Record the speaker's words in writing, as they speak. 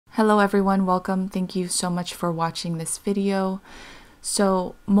Hello everyone, welcome. Thank you so much for watching this video.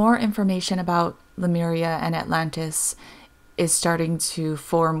 So more information about Lemuria and Atlantis is starting to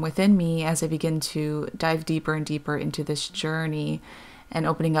form within me as I begin to dive deeper and deeper into this journey and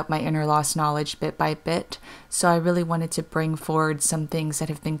opening up my inner lost knowledge bit by bit. So I really wanted to bring forward some things that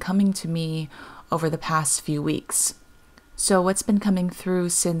have been coming to me over the past few weeks. So what's been coming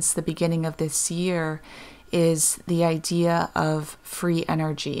through since the beginning of this year is the idea of free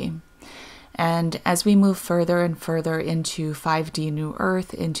energy. And as we move further and further into 5D New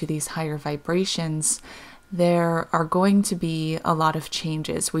Earth, into these higher vibrations, there are going to be a lot of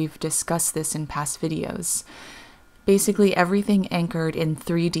changes. We've discussed this in past videos. Basically, everything anchored in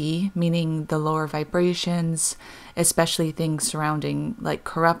 3D, meaning the lower vibrations, especially things surrounding like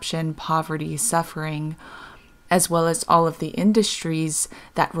corruption, poverty, suffering, as well as all of the industries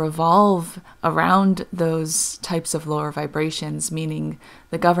that revolve around those types of lower vibrations, meaning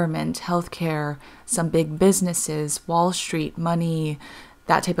the government, healthcare, some big businesses, Wall Street, money,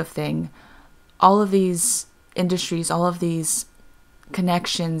 that type of thing. All of these industries, all of these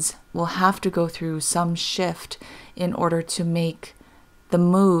connections will have to go through some shift in order to make the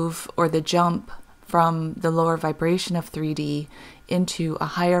move or the jump from the lower vibration of 3D into a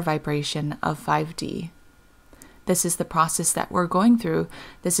higher vibration of 5D. This is the process that we're going through.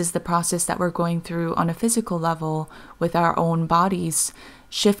 This is the process that we're going through on a physical level with our own bodies,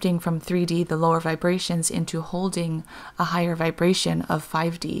 shifting from 3D, the lower vibrations, into holding a higher vibration of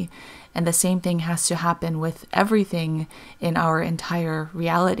 5D. And the same thing has to happen with everything in our entire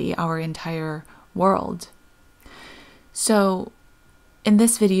reality, our entire world. So in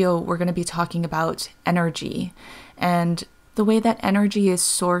this video, we're going to be talking about energy and the way that energy is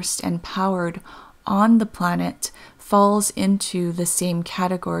sourced and powered on the planet falls into the same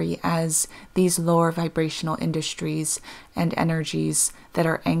category as these lower vibrational industries and energies that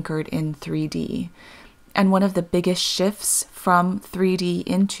are anchored in 3D. And one of the biggest shifts from 3D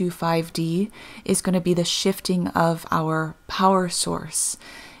into 5D is going to be the shifting of our power source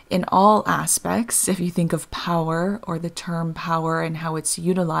in all aspects. If you think of power or the term power and how it's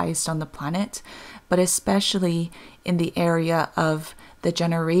utilized on the planet, but especially in the area of the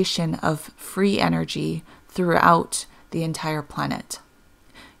generation of free energy throughout the entire planet.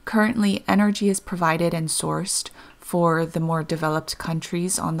 Currently, energy is provided and sourced for the more developed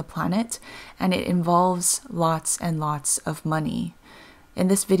countries on the planet, and it involves lots and lots of money. In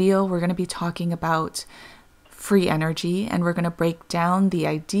this video, we're going to be talking about free energy, and we're going to break down the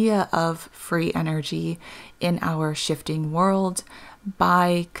idea of free energy in our shifting world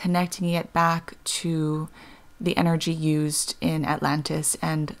by connecting it back to the energy used in Atlantis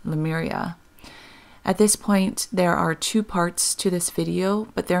and Lemuria. At this point, there are two parts to this video,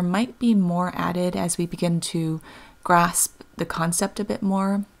 but there might be more added as we begin to grasp the concept a bit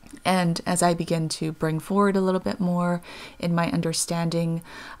more, and as I begin to bring forward a little bit more in my understanding.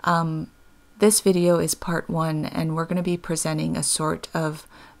 This video is part one, and we're going to be presenting a sort of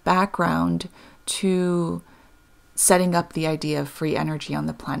background to setting up the idea of free energy on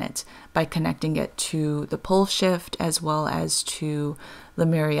the planet by connecting it to the pole shift as well as to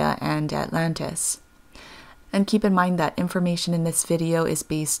Lemuria and Atlantis. And keep in mind that information in this video is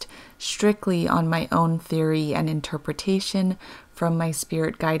based strictly on my own theory and interpretation from my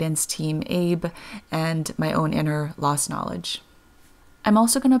spirit guidance team, Abe, and my own inner lost knowledge. I'm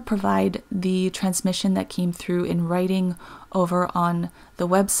also going to provide the transmission that came through in writing over on the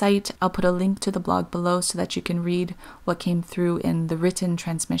website. I'll put a link to the blog below so that you can read what came through in the written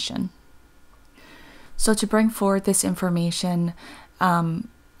transmission. So to bring forward this information,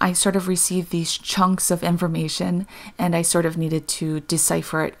 I sort of received these chunks of information, and I sort of needed to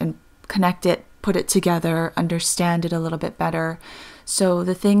decipher it and connect it, put it together, understand it a little bit better. So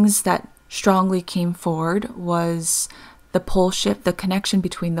the things that strongly came forward was the pole shift, the connection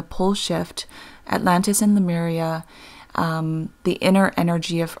between the pole shift, Atlantis and Lemuria, the inner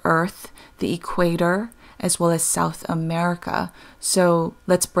energy of Earth, the equator, as well as South America. So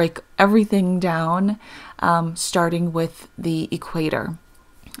let's break everything down, starting with the equator.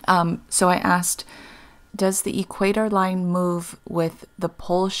 So I asked, does the equator line move with the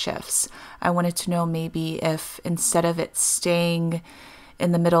pole shifts? I wanted to know maybe if instead of it staying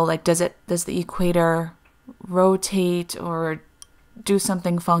in the middle, like does the equator rotate or do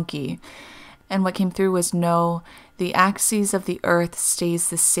something funky? And what came through was no, the axis of the Earth stays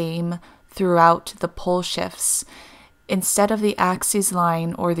the same throughout the pole shifts. Instead of the axis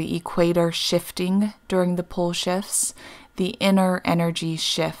line or the equator shifting during the pole shifts, the inner energy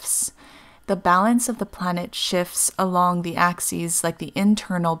shifts. The balance of the planet shifts along the axes, like the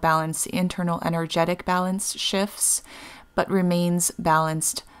internal balance, the internal energetic balance shifts, but remains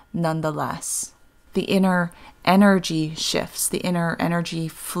balanced nonetheless. The inner energy shifts, the inner energy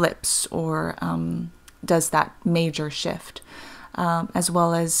flips or does that major shift, as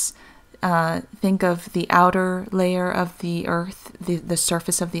well as think of the outer layer of the earth, the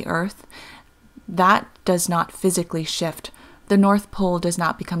surface of the earth. That does not physically shift. The North Pole does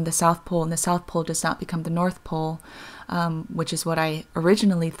not become the South Pole, and the South Pole does not become the North Pole, which is what I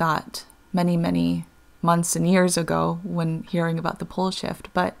originally thought many, many months and years ago when hearing about the pole shift.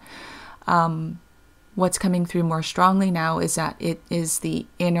 But what's coming through more strongly now is that it is the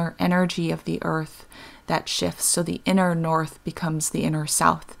inner energy of the earth that shifts. So the inner north becomes the inner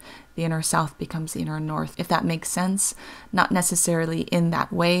south. The inner south becomes the inner north, if that makes sense. Not necessarily in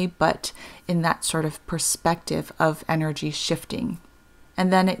that way, but in that sort of perspective of energy shifting.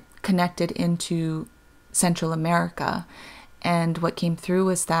 And then it connected into Central America. And what came through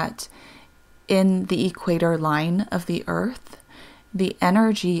was that in the equator line of the earth, the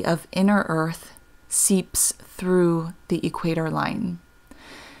energy of inner earth seeps through the equator line.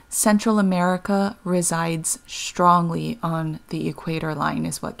 Central America resides strongly on the equator line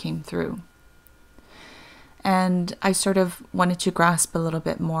is what came through. And I sort of wanted to grasp a little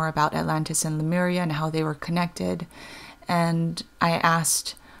bit more about Atlantis and Lemuria and how they were connected. And I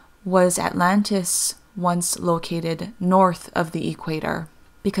asked, was Atlantis once located north of the equator?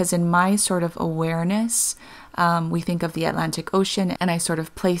 Because in my sort of awareness, we think of the Atlantic Ocean, and I sort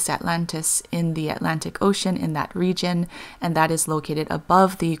of place Atlantis in the Atlantic Ocean in that region, and that is located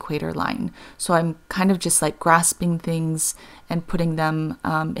above the equator line. So I'm kind of just like grasping things and putting them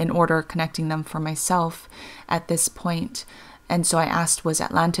in order, connecting them for myself at this point. And so I asked, was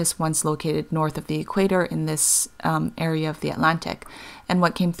Atlantis once located north of the equator in this area of the Atlantic? And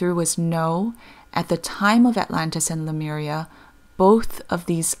what came through was no. At the time of Atlantis and Lemuria, both of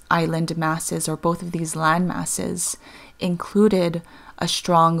these island masses or both of these land masses included a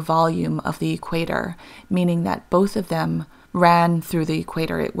strong volume of the equator, meaning that both of them ran through the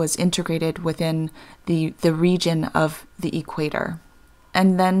equator. It was integrated within the region of the equator.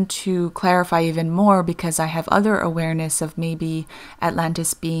 And then to clarify even more, because I have other awareness of maybe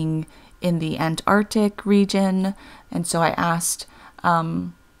Atlantis being in the Antarctic region, and so I asked,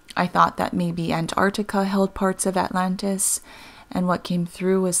 I thought that maybe Antarctica held parts of Atlantis. And what came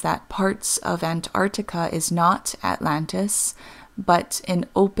through was that parts of Antarctica is not Atlantis, but an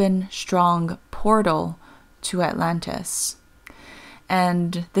open, strong portal to Atlantis.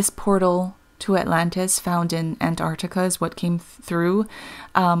 And this portal to Atlantis found in Antarctica is what came through.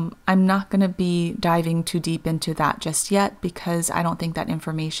 I'm not going to be diving too deep into that just yet, because I don't think that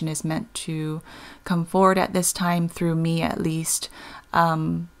information is meant to come forward at this time, through me at least.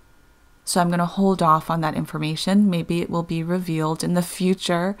 So I'm going to hold off on that information. Maybe it will be revealed in the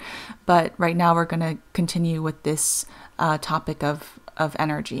future, but right now we're going to continue with this topic of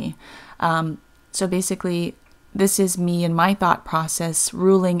energy. So basically, this is me and my thought process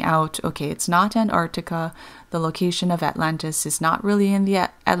ruling out, okay, it's not Antarctica. The location of Atlantis is not really in the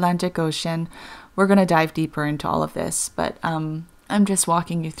Atlantic Ocean. We're going to dive deeper into all of this, but I'm just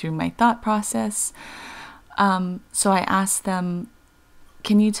walking you through my thought process. So I asked them,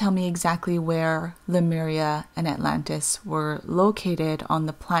 can you tell me exactly where Lemuria and Atlantis were located on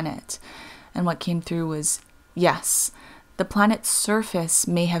the planet? And what came through was, yes, the planet's surface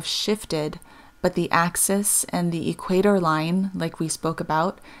may have shifted, but the axis and the equator line, like we spoke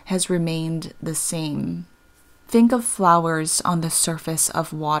about, has remained the same. Think of flowers on the surface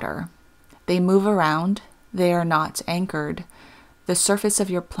of water. They move around, they are not anchored. The surface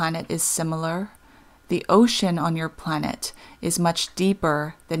of your planet is similar. The ocean on your planet is much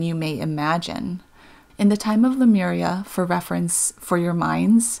deeper than you may imagine. In the time of Lemuria, for reference for your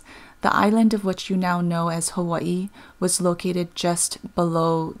minds, the island of which you now know as Hawaii was located just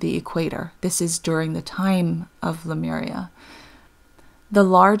below the equator. This is during the time of Lemuria. The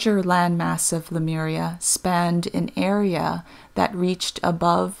larger landmass of Lemuria spanned an area that reached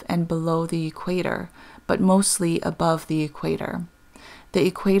above and below the equator, but mostly above the equator. The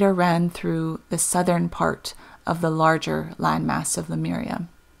equator ran through the southern part of the larger landmass of Lemuria.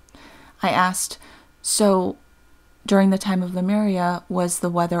 I asked, so during the time of Lemuria, was the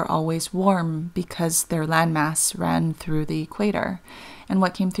weather always warm because their landmass ran through the equator? And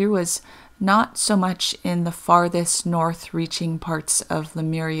what came through was not so much in the farthest north reaching parts of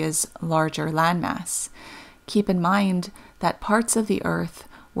Lemuria's larger landmass. Keep in mind that parts of the earth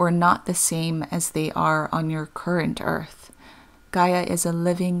were not the same as they are on your current earth. Gaia is a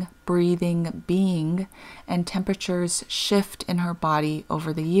living, breathing being, and temperatures shift in her body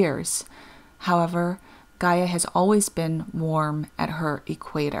over the years. However, Gaia has always been warm at her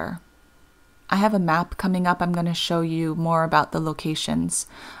equator. I have a map coming up. I'm going to show you more about the locations.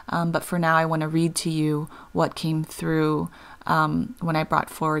 But for now, I want to read to you what came through when I brought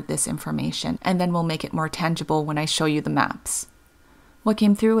forward this information. And then we'll make it more tangible when I show you the maps. What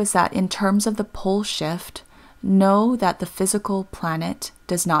came through is that in terms of the pole shift, know that the physical planet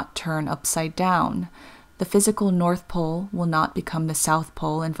does not turn upside down. The physical North Pole will not become the South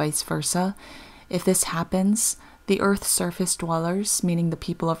Pole and vice versa. If this happens, the Earth's surface dwellers, meaning the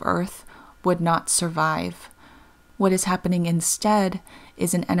people of Earth, would not survive. What is happening instead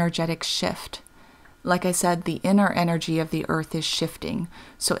is an energetic shift. Like I said, the inner energy of the Earth is shifting,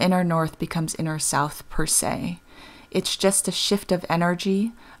 so inner North becomes inner South per se. It's just a shift of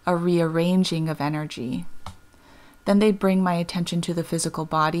energy, a rearranging of energy. Then they bring my attention to the physical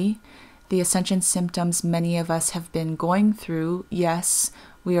body. The Ascension symptoms many of us have been going through, yes,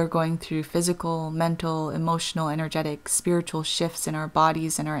 we are going through physical, mental, emotional, energetic, spiritual shifts in our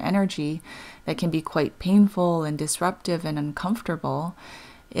bodies and our energy that can be quite painful and disruptive and uncomfortable.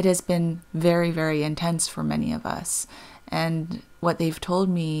 It has been very, very intense for many of us. And what they've told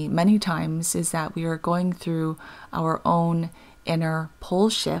me many times is that we are going through our own inner pole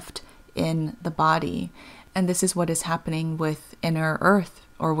shift in the body. And this is what is happening with inner Earth,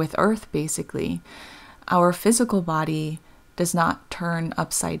 or with Earth basically. Our physical body does not turn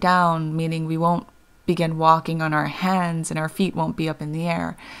upside down, meaning we won't begin walking on our hands and our feet won't be up in the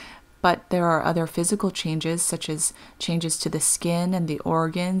air. But there are other physical changes, such as changes to the skin and the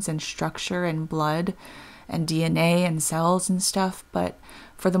organs and structure and blood and DNA and cells and stuff. But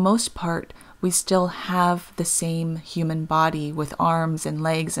for the most part, we still have the same human body with arms and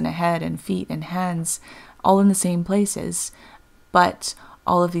legs and a head and feet and hands, all in the same places. But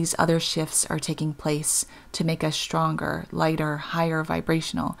all of these other shifts are taking place to make us stronger, lighter, higher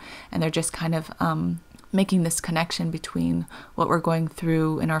vibrational. And they're just kind of making this connection between what we're going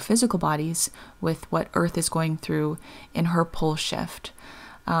through in our physical bodies with what Earth is going through in her pole shift,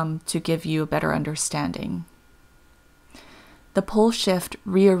 to give you a better understanding. The pole shift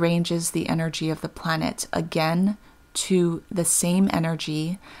rearranges the energy of the planet again to the same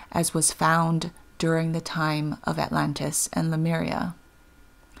energy as was found during the time of Atlantis and Lemuria.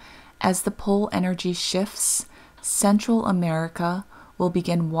 As the pole energy shifts, Central America will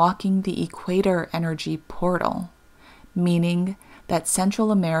begin walking the equator energy portal, meaning that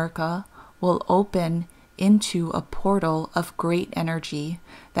Central America will open into a portal of great energy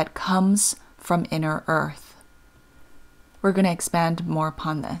that comes from inner Earth. We're going to expand more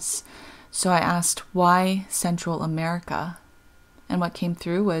upon this. So I asked, why Central America? And what came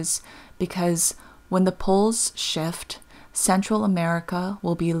through was because when the poles shift, Central America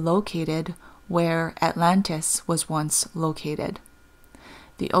will be located where Atlantis was once located.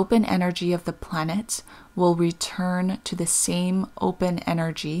 The open energy of the planet will return to the same open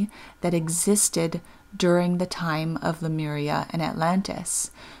energy that existed during the time of Lemuria and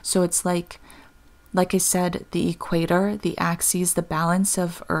Atlantis. So it's like I said, the equator, the axis, the balance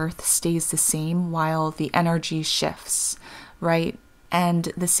of Earth stays the same while the energy shifts, right?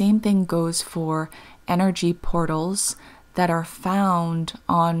 And the same thing goes for energy portals that are found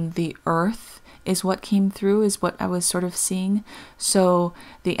on the Earth, is what came through, is what I was sort of seeing. So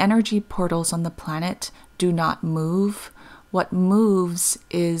the energy portals on the planet do not move. What moves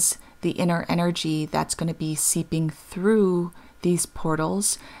is the inner energy that's going to be seeping through these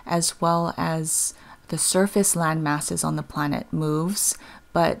portals, as well as the surface land masses on the planet moves,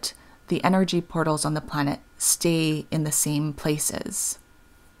 but the energy portals on the planet stay in the same places.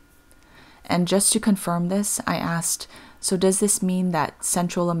 And just to confirm this, I asked, so does this mean that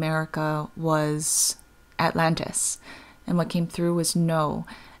Central America was Atlantis? And what came through was no,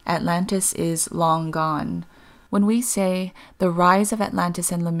 Atlantis is long gone. When we say the rise of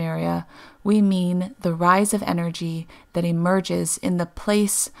Atlantis and Lemuria, we mean the rise of energy that emerges in the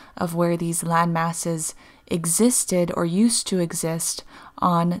place of where these land masses existed or used to exist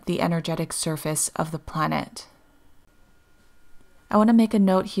on the energetic surface of the planet. I want to make a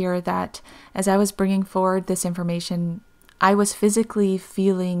note here that as I was bringing forward this information, I was physically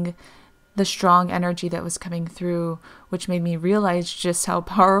feeling the strong energy that was coming through, which made me realize just how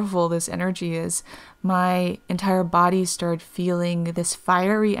powerful this energy is. My entire body started feeling this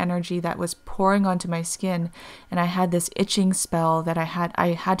fiery energy that was pouring onto my skin, and I had this itching spell that I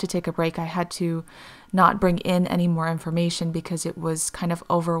had to take a break. I had to not bring in any more information because it was kind of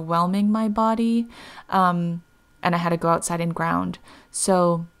overwhelming my body, and I had to go outside and ground.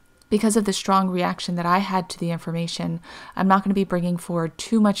 So because of the strong reaction that I had to the information, I'm not going to be bringing forward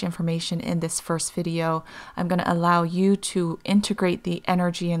too much information in this first video. I'm going to allow you to integrate the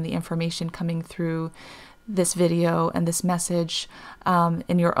energy and the information coming through this video and this message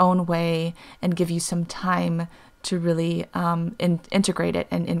in your own way and give you some time to really integrate it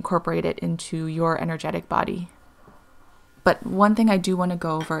and incorporate it into your energetic body. But one thing I do want to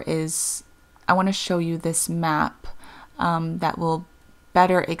go over is I want to show you this map that will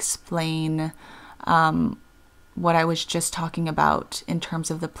better explain what I was just talking about in terms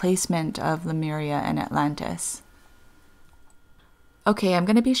of the placement of Lemuria and Atlantis. Okay, I'm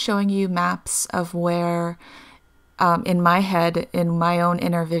going to be showing you maps of where, in my head, in my own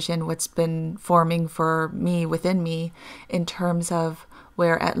inner vision, what's been forming for me, within me, in terms of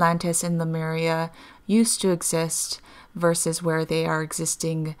where Atlantis and Lemuria used to exist versus where they are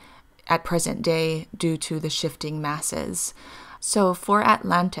existing at present day due to the shifting masses. So for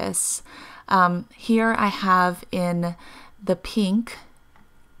Atlantis, here I have in the pink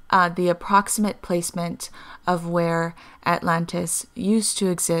the approximate placement of where Atlantis used to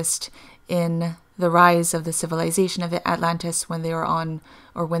exist in the rise of the civilization of Atlantis when they were on,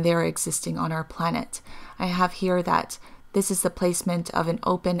 or when they were existing on our planet. I have here that this is the placement of an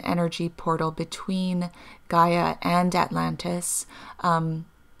open energy portal between Gaia and Atlantis.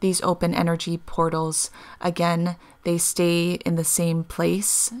 These open energy portals, again, they stay in the same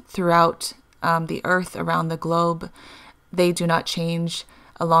place throughout the Earth, around the globe. They do not change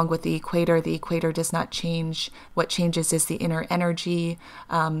along with the equator. The equator does not change. What changes is the inner energy.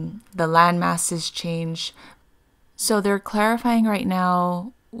 The land masses change. So they're clarifying right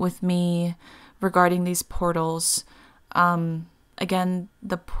now with me regarding these portals. Again,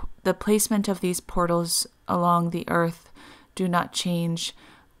 the placement of these portals along the Earth do not change.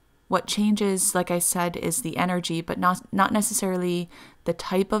 What changes, like I said, is the energy, but not necessarily the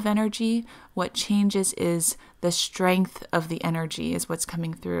type of energy. What changes is the strength of the energy is what's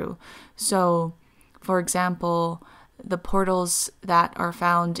coming through. So, for example, the portals that are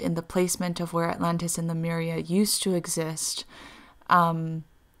found in the placement of where Atlantis and Lemuria used to exist,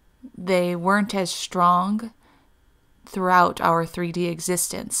 they weren't as strong throughout our 3D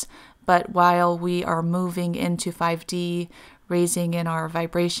existence. But while we are moving into 5D, raising in our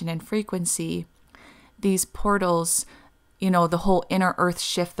vibration and frequency, these portals, the whole inner earth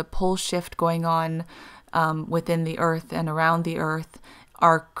shift, the pole shift going on within the earth and around the earth,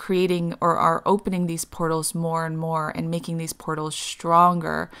 are creating or are opening these portals more and more and making these portals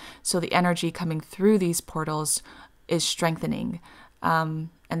stronger. So the energy coming through these portals is strengthening. And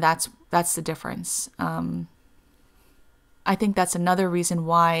that's the difference. I think that's another reason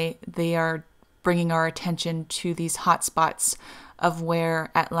why they are bringing our attention to these hotspots of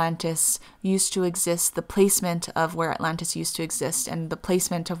where Atlantis used to exist, the placement of where Atlantis used to exist, and the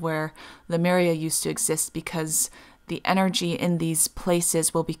placement of where Lemuria used to exist, because the energy in these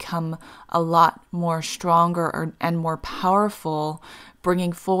places will become a lot more stronger and more powerful,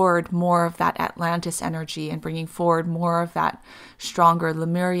 bringing forward more of that Atlantis energy and bringing forward more of that stronger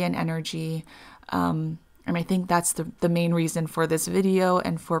Lemurian energy. And I think that's the main reason for this video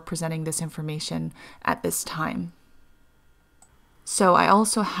and for presenting this information at this time. So I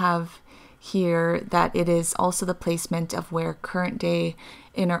also have here that it is also the placement of where current day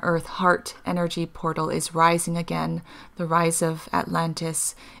inner earth heart energy portal is rising again. The rise of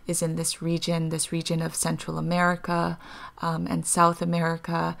Atlantis is in this region of Central America and South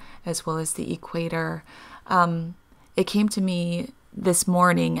America, as well as the equator. It came to me this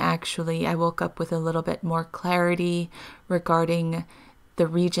morning, actually. I woke up with a little bit more clarity regarding the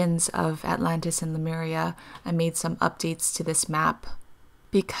regions of Atlantis and Lemuria. I made some updates to this map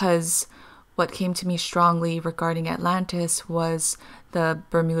because what came to me strongly regarding Atlantis was the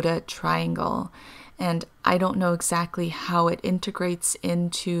Bermuda Triangle. And I don't know exactly how it integrates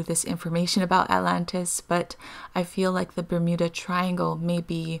into this information about Atlantis, but I feel like the Bermuda Triangle may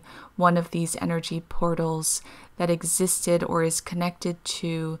be one of these energy portals that existed or is connected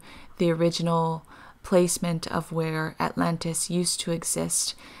to the original placement of where Atlantis used to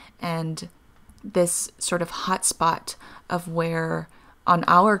exist. And this sort of hotspot of where on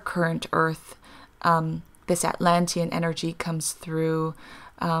our current Earth, this Atlantean energy comes through,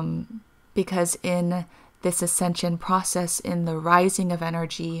 because in this ascension process, in the rising of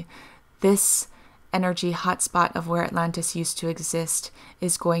energy, this energy hotspot of where Atlantis used to exist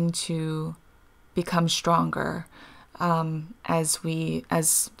is going to become stronger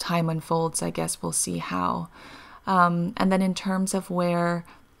as time unfolds. I guess we'll see how. And then in terms of where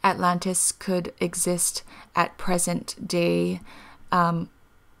Atlantis could exist at present day,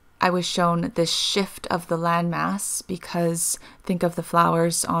 I was shown this shift of the landmass, because think of the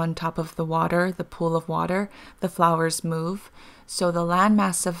flowers on top of the water, the pool of water, the flowers move. So the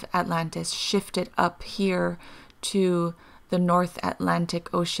landmass of Atlantis shifted up here to the North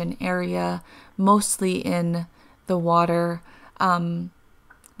Atlantic Ocean area, mostly in the water.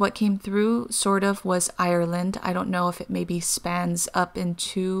 What came through sort of was Ireland. I don't know if it maybe spans up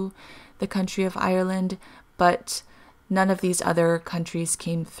into the country of Ireland, but none of these other countries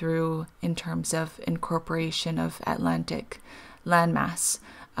came through in terms of incorporation of Atlantic landmass.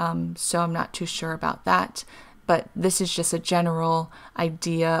 So I'm not too sure about that. But this is just a general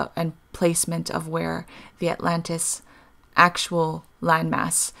idea and placement of where the Atlantis actual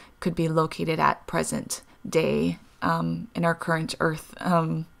landmass could be located at present day in our current Earth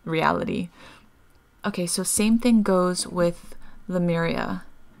reality. Okay, so same thing goes with Lemuria.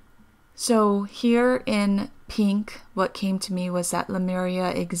 So here in pink, what came to me was that Lemuria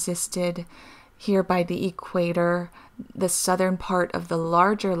existed here by the equator. The southern part of the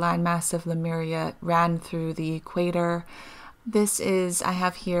larger landmass of Lemuria ran through the equator. This is, I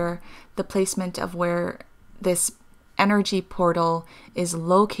have here, the placement of where this energy portal is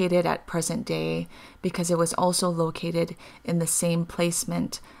located at present day, because it was also located in the same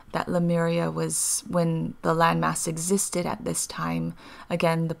placement that Lemuria was when the landmass existed at this time.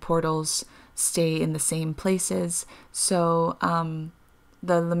 Again, the portals stay in the same places. So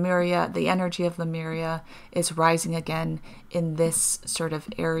the energy of Lemuria is rising again in this sort of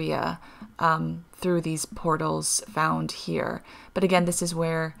area through these portals found here. But again, this is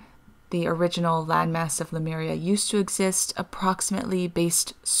where the original landmass of Lemuria used to exist, approximately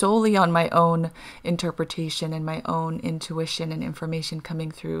based solely on my own interpretation and my own intuition and information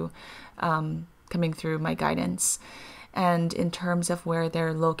coming through my guidance. And in terms of where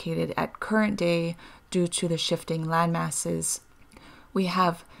they're located at current day, due to the shifting landmasses, we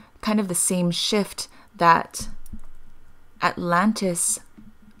have kind of the same shift that Atlantis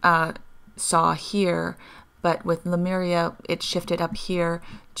saw here, but with Lemuria, it shifted up here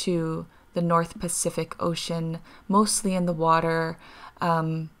to the North Pacific Ocean, mostly in the water.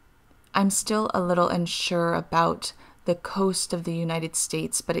 I'm still a little unsure about the coast of the United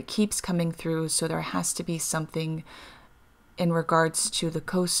States, but it keeps coming through, so there has to be something in regards to the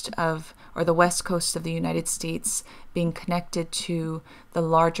coast of, or the west coast of the United States being connected to the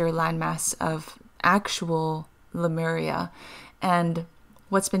larger landmass of actual Lemuria. And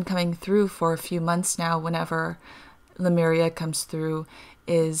what's been coming through for a few months now, whenever Lemuria comes through,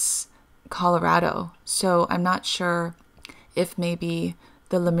 is Colorado. So I'm not sure if maybe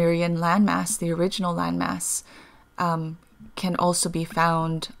the Lemurian landmass, the original landmass, can also be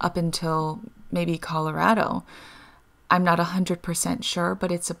found up until maybe Colorado. I'm not 100% sure,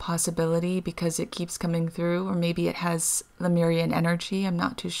 but it's a possibility because it keeps coming through, or maybe it has Lemurian energy. I'm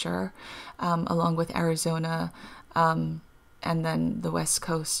not too sure, along with Arizona and then the West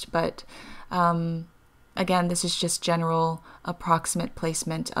Coast. But again, this is just general approximate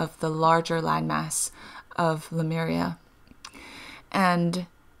placement of the larger landmass of Lemuria. And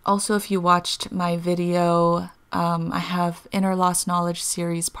also, if you watched my video, I have Inner Lost Knowledge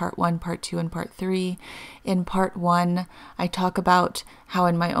series part 1, part 2, and part 3. In part 1, I talk about how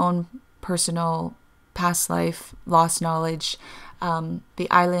in my own personal past life lost knowledge, the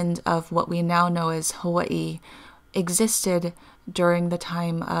island of what we now know as Hawaii existed during the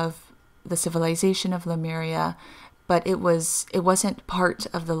time of the civilization of Lemuria, but it wasn't part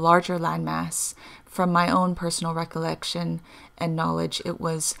of the larger landmass. From my own personal recollection and knowledge, it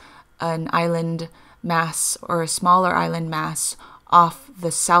was an island mass, or a smaller island mass, off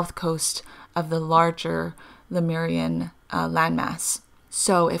the south coast of the larger Lemurian landmass.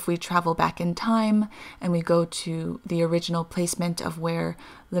 So if we travel back in time and we go to the original placement of where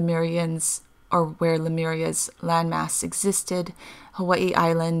Lemuria's landmass existed, Hawaii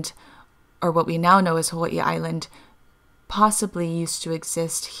Island, or what we now know as Hawaii Island, possibly used to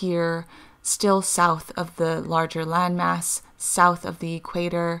exist here, still south of the larger landmass, south of the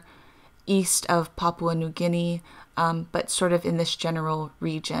equator, east of Papua New Guinea, but sort of in this general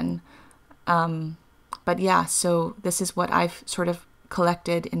region. But yeah, so this is what I've sort of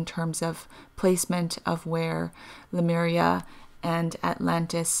collected in terms of placement of where Lemuria and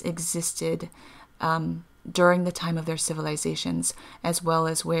Atlantis existed during the time of their civilizations, as well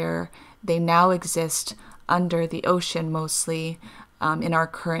as where they now exist under the ocean, mostly in our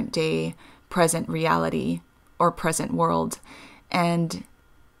current day, present reality, or present world. And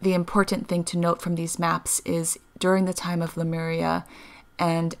the important thing to note from these maps is during the time of Lemuria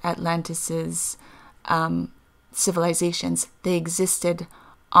and Atlantis's civilizations, they existed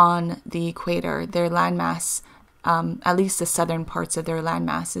on the equator. Their landmass, at least the southern parts of their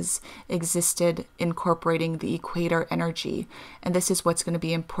landmasses, existed incorporating the equator energy. And this is what's going to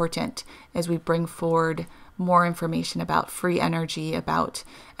be important as we bring forward more information about free energy, about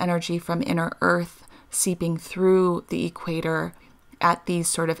energy from inner earth, seeping through the equator at these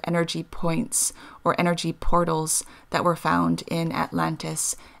sort of energy points or energy portals that were found in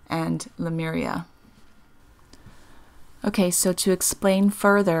Atlantis and Lemuria. Okay, so to explain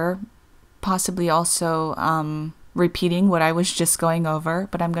further, possibly also repeating what I was just going over,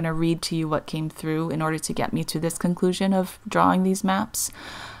 but I'm going to read to you what came through in order to get me to this conclusion of drawing these maps.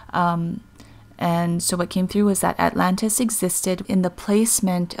 And so what came through was that Atlantis existed in the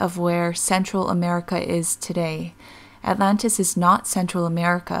placement of where Central America is today. Atlantis is not Central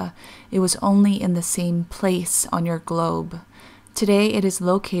America. It was only in the same place on your globe. Today it is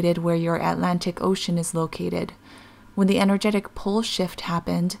located where your Atlantic Ocean is located. When the energetic pole shift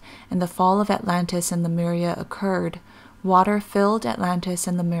happened and the fall of Atlantis and Lemuria occurred, water filled Atlantis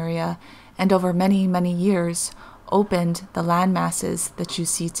and Lemuria and over many, many years opened the land masses that you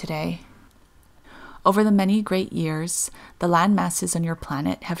see today. Over the many great years, the land masses on your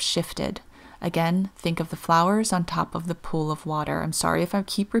planet have shifted. Again, think of the flowers on top of the pool of water. I'm sorry if I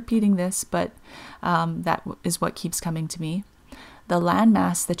keep repeating this, but that is what keeps coming to me. The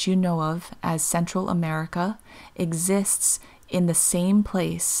landmass that you know of as Central America exists in the same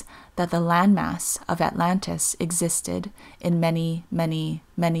place that the landmass of Atlantis existed in many, many,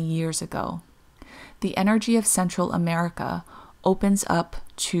 many years ago. The energy of Central America opens up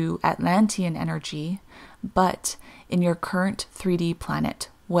to Atlantean energy, but in your current 3D planet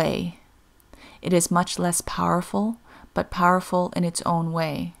way. It is much less powerful, but powerful in its own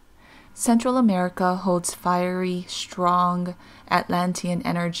way. Central America holds fiery, strong Atlantean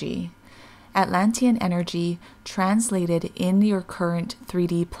energy. Atlantean energy, translated in your current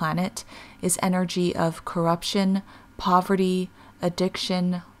 3D planet, is energy of corruption, poverty,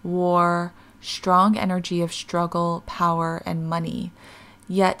 addiction, war, strong energy of struggle, power, and money.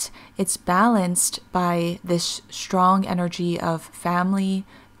 Yet it's balanced by this strong energy of family,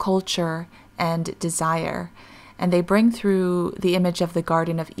 culture, and desire. And they bring through the image of the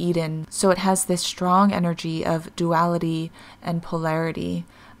Garden of Eden. So it has this strong energy of duality and polarity,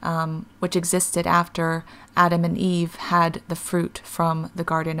 which existed after Adam and Eve had the fruit from the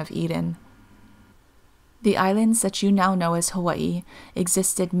Garden of Eden. The islands that you now know as Hawaii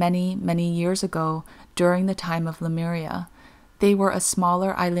existed many, many years ago during the time of Lemuria. They were a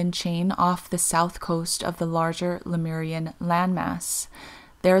smaller island chain off the south coast of the larger Lemurian landmass.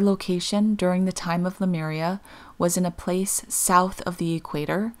 Their location during the time of Lemuria was in a place south of the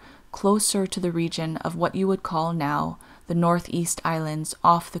equator, closer to the region of what you would call now the Northeast Islands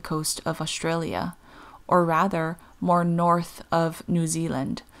off the coast of Australia, or rather more north of New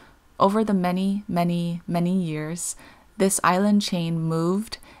Zealand. Over the many, many, many years, this island chain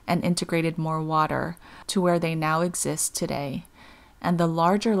moved and integrated more water to where they now exist today, and the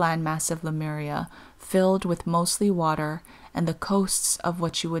larger landmass of Lemuria filled with mostly water and the coasts of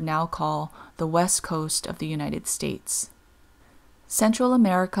what you would now call the west coast of the United States. Central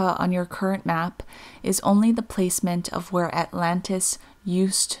America on your current map is only the placement of where Atlantis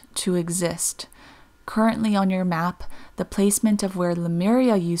used to exist. Currently on your map, the placement of where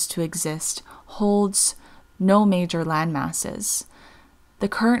Lemuria used to exist holds no major landmasses. The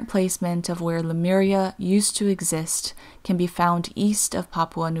current placement of where Lemuria used to exist can be found east of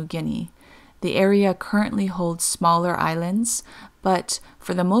Papua New Guinea. The area currently holds smaller islands, but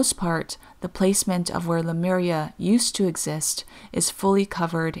for the most part, the placement of where Lemuria used to exist is fully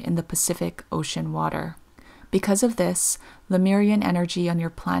covered in the Pacific Ocean water. Because of this, Lemurian energy on your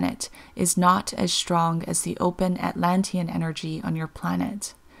planet is not as strong as the open Atlantean energy on your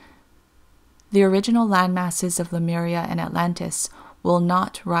planet. The original landmasses of Lemuria and Atlantis will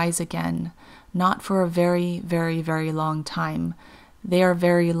not rise again, not for a very, very, very long time. They are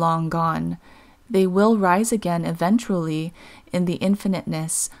very long gone. They will rise again eventually in the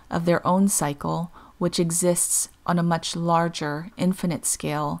infiniteness of their own cycle, which exists on a much larger, infinite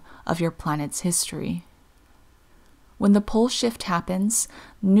scale of your planet's history. When the pole shift happens,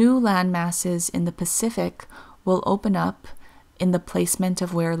 new land masses in the Pacific will open up in the placement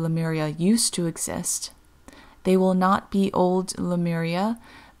of where Lemuria used to exist. They will not be old Lemuria,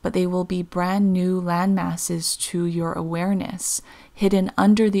 but they will be brand new land masses to your awareness, hidden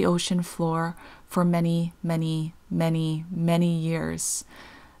under the ocean floor for many, many, many, many years.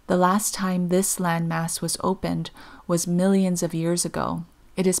 The last time this landmass was opened was millions of years ago.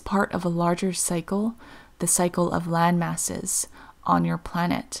 It is part of a larger cycle, the cycle of landmasses on your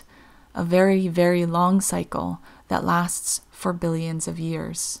planet, a very, very long cycle that lasts for billions of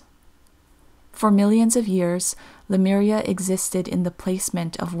years. For millions of years, Lemuria existed in the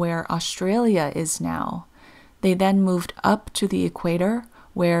placement of where Australia is now. They then moved up to the equator,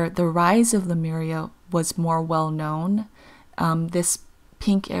 where the rise of Lemuria was more well known. This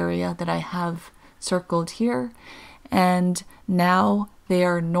pink area that I have circled here, and now they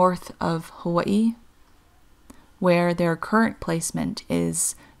are north of Hawaii, where their current placement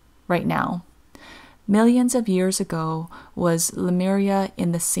is right now. Millions of years ago was Lemuria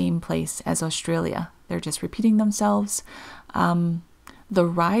in the same place as Australia. They're just repeating themselves. The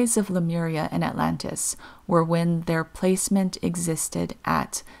rise of Lemuria and Atlantis were when their placement existed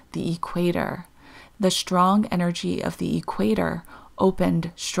at the equator. The strong energy of the equator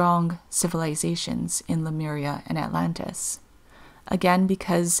opened strong civilizations in Lemuria and Atlantis. Again,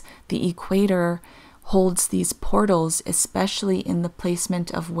 because the equator holds these portals, especially in the placement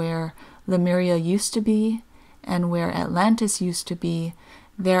of where Lemuria used to be and where Atlantis used to be,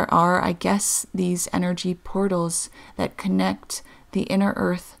 there are, I guess, these energy portals that connect the inner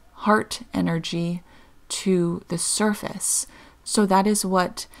earth heart energy to the surface. So that is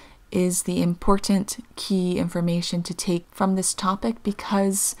what is the important key information to take from this topic,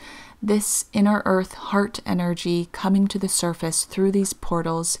 because this inner earth heart energy coming to the surface through these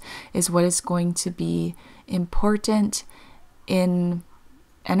portals is what is going to be important in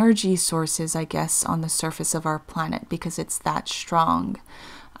energy sources, I guess, on the surface of our planet, because it's that strong.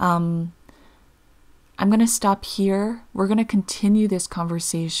 I'm going to stop here. We're going to continue this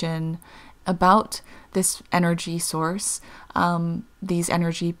conversation about this energy source, these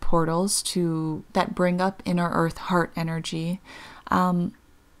energy portals that bring up inner earth heart energy.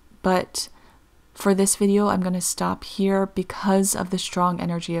 But for this video, I'm going to stop here because of the strong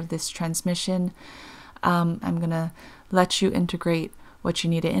energy of this transmission. I'm going to let you integrate what you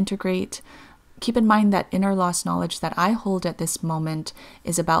need to integrate. Keep in mind that inner lost knowledge that I hold at this moment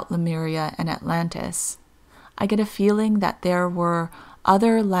is about Lemuria and Atlantis. I get a feeling that there were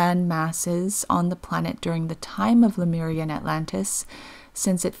other land masses on the planet during the time of Lemuria and Atlantis,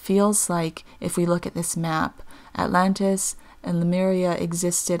 since it feels like, if we look at this map, Atlantis and Lemuria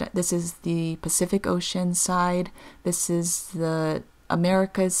existed. This is the Pacific Ocean side, this is the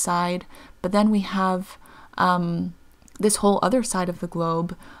Americas side, but then we have this whole other side of the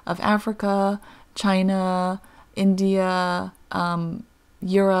globe of Africa, China, India,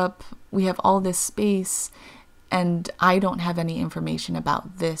 Europe. We have all this space, and I don't have any information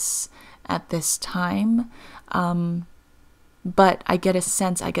about this at this time. But I get a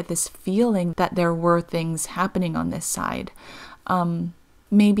sense, I get this feeling that there were things happening on this side.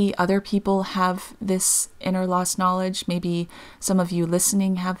 Maybe other people have this inner lost knowledge. Maybe some of you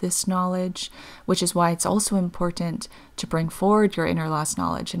listening have this knowledge, which is why it's also important to bring forward your inner lost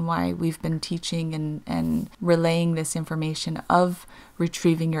knowledge, and why we've been teaching and relaying this information of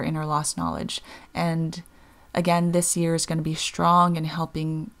retrieving your inner lost knowledge. And again, this year is going to be strong in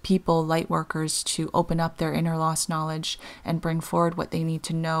helping people, light workers, to open up their inner lost knowledge and bring forward what they need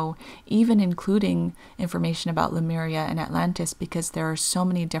to know, even including information about Lemuria and Atlantis, because there are so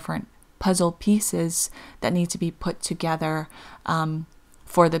many different puzzle pieces that need to be put together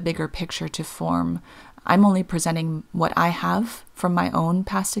for the bigger picture to form. I'm only presenting what I have from my own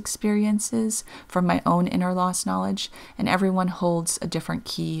past experiences, from my own inner lost knowledge, and everyone holds a different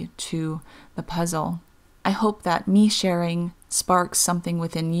key to the puzzle. I hope that me sharing sparks something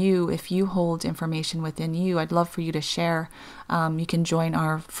within you. If you hold information within you, I'd love for you to share. You can join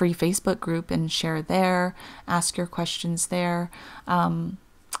our free Facebook group and share there, ask your questions there.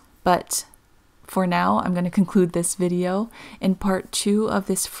 But for now, I'm going to conclude this video. In part 2 of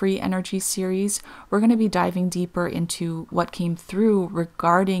this free energy series, we're going to be diving deeper into what came through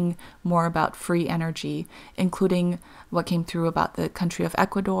regarding more about free energy, including what came through about the country of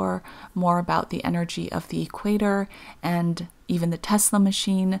Ecuador, more about the energy of the equator, and even the Tesla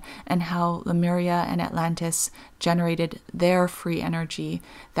machine, and how Lemuria and Atlantis generated their free energy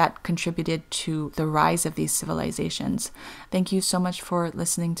that contributed to the rise of these civilizations. Thank you so much for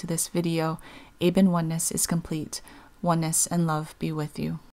listening to this video. Aben Oneness is complete. Oneness and love be with you.